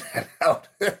working that out.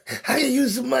 How you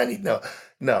use the money?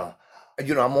 No.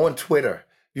 I'm on Twitter.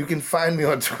 You can find me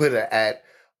on Twitter at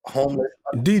homeless.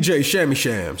 DJ Shammy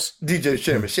Shams. DJ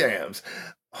Shammy Shams.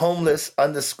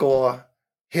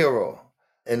 Homeless_hero.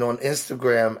 And on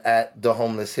Instagram at The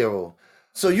Homeless Hero.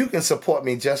 So you can support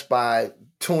me just by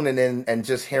tuning in and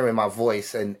just hearing my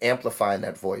voice and amplifying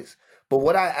that voice. But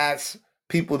what I ask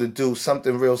people to do,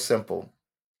 something real simple,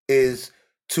 is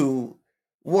to,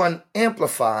 one,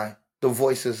 amplify the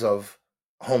voices of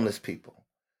homeless people.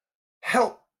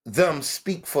 Help them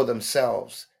speak for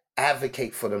themselves,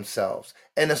 advocate for themselves,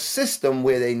 and assist them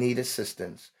where they need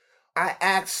assistance. I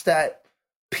ask that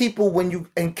people, when you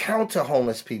encounter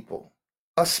homeless people,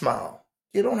 a smile.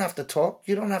 You don't have to talk.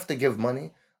 You don't have to give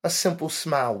money. A simple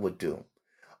smile would do.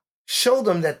 Show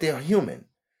them that they're human.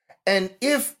 And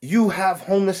if you have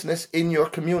homelessness in your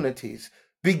communities,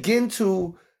 begin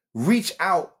to reach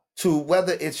out to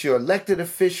whether it's your elected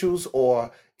officials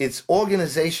or it's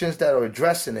organizations that are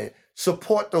addressing it.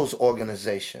 Support those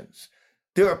organizations.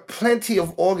 There are plenty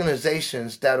of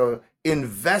organizations that are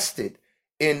invested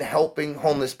in helping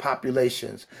homeless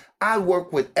populations. I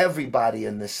work with everybody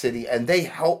in the city and they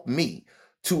help me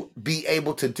to be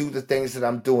able to do the things that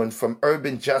I'm doing, from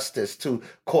Urban Justice to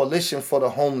Coalition for the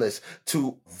Homeless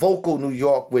to Vocal New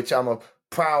York, which I'm a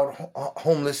proud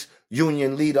homeless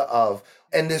union leader of.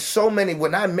 And there's so many,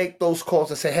 when I make those calls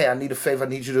and say, hey, I need a favor, I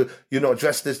need you to,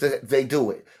 address this, they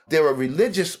do it. There are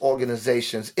religious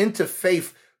organizations,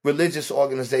 interfaith religious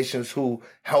organizations who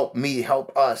help me,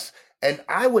 help us. And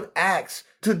I would ask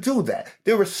to do that.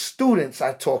 There are students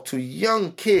I talk to,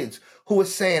 young kids who are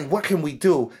saying, what can we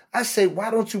do? I say,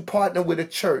 why don't you partner with a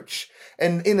church?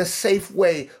 And in a safe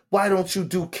way, why don't you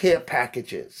do care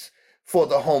packages for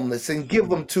the homeless and give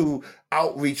them to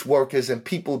outreach workers and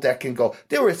people that can go?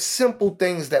 There are simple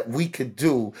things that we could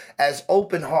do, as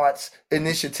Open Hearts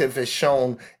Initiative has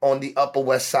shown on the Upper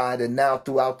West Side and now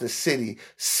throughout the city.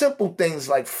 Simple things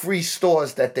like free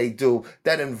stores that they do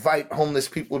that invite homeless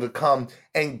people to come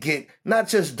and get not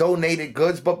just donated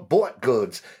goods, but bought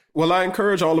goods. Well, I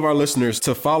encourage all of our listeners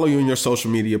to follow you on your social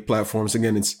media platforms.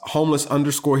 Again, it's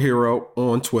homeless_hero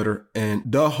on Twitter and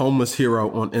The Homeless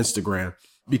Hero on Instagram,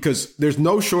 because there's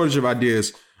no shortage of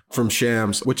ideas from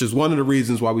Shams, which is one of the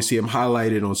reasons why we see him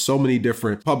highlighted on so many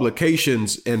different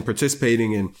publications and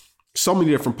participating in so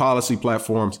many different policy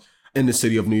platforms in the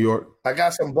city of New York. I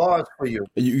got some bars for you.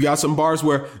 You got some bars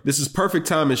where this is perfect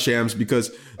timing, Shams,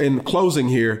 because in closing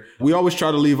here, we always try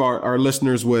to leave our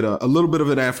listeners with a little bit of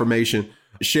an affirmation.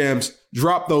 Shams,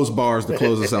 drop those bars to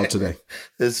close us out today.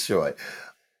 It's short.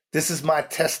 This is my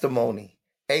testimony,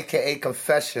 aka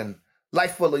confession.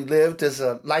 Life fully lived is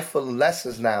a life full of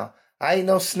lessons now. I ain't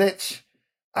no snitch.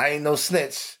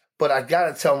 But I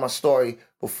gotta tell my story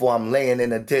before I'm laying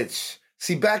in a ditch.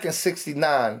 See, back in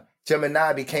 '69,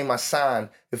 Gemini became my sign.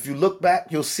 If you look back,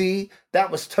 you'll see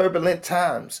that was turbulent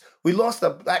times. We lost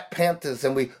the Black Panthers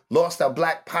and we lost our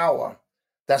Black power.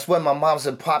 That's when my moms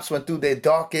and pops went through their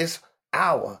darkest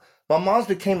hour. My mom's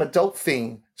became a dope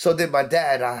fiend. So did my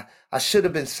dad. I should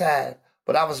have been sad,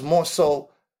 but I was more so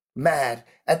mad.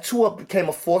 At 2, I became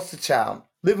a foster child,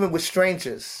 living with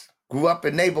strangers. Grew up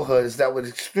in neighborhoods that were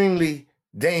extremely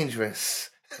dangerous.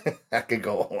 I could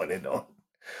go on and on.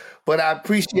 But I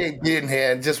appreciate being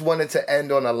here and just wanted to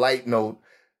end on a light note,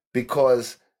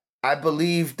 because I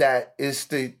believe that it's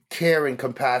the care and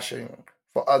compassion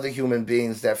for other human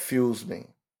beings that fuels me.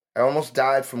 I almost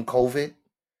died from COVID,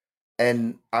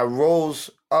 and I rose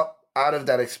up out of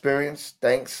that experience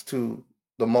thanks to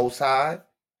the Most High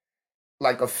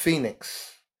like a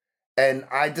phoenix. And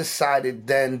I decided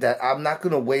then that I'm not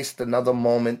going to waste another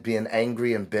moment being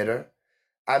angry and bitter.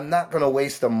 I'm not going to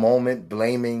waste a moment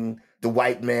blaming the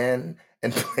white man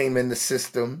and blaming the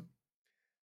system.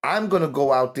 I'm going to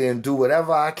go out there and do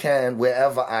whatever I can,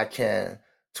 wherever I can,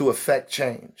 to affect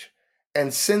change.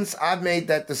 And since I made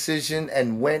that decision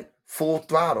and went full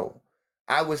throttle,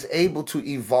 I was able to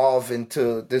evolve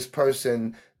into this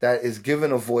person that is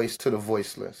giving a voice to the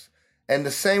voiceless. And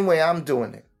the same way I'm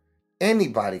doing it,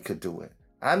 anybody could do it.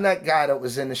 I'm that guy that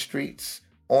was in the streets,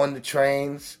 on the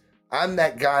trains. I'm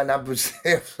that guy, and I was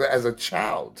there as a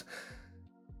child.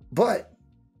 But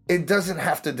it doesn't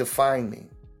have to define me.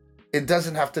 It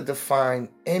doesn't have to define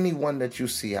anyone that you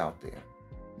see out there.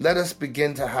 Let us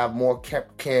begin to have more care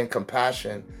and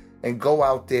compassion and go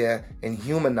out there and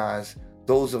humanize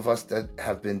those of us that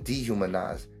have been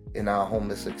dehumanized in our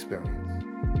homeless experience.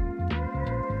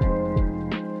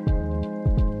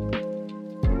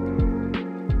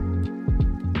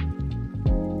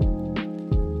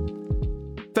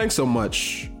 Thanks so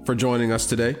much for joining us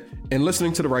today and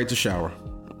listening to The Right to Shower.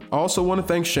 I also want to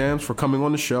thank Shams for coming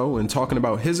on the show and talking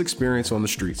about his experience on the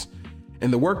streets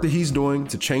and the work that he's doing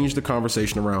to change the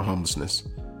conversation around homelessness.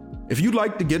 If you'd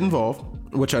like to get involved,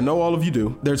 which I know all of you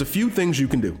do, there's a few things you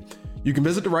can do. You can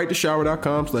visit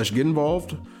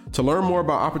therightoshower.com/get-involved to learn more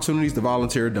about opportunities to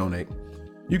volunteer or donate.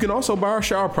 You can also buy our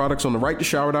shower products on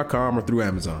therightoshower.com or through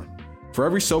Amazon. For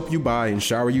every soap you buy and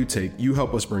shower you take, you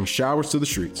help us bring showers to the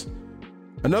streets.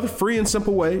 Another free and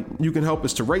simple way you can help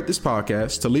is to rate this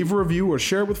podcast, to leave a review, or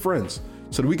share it with friends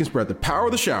so that we can spread the power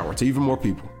of the shower to even more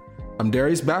people. I'm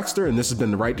Darius Baxter, and this has been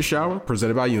The Right to Shower,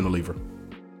 presented by Unilever.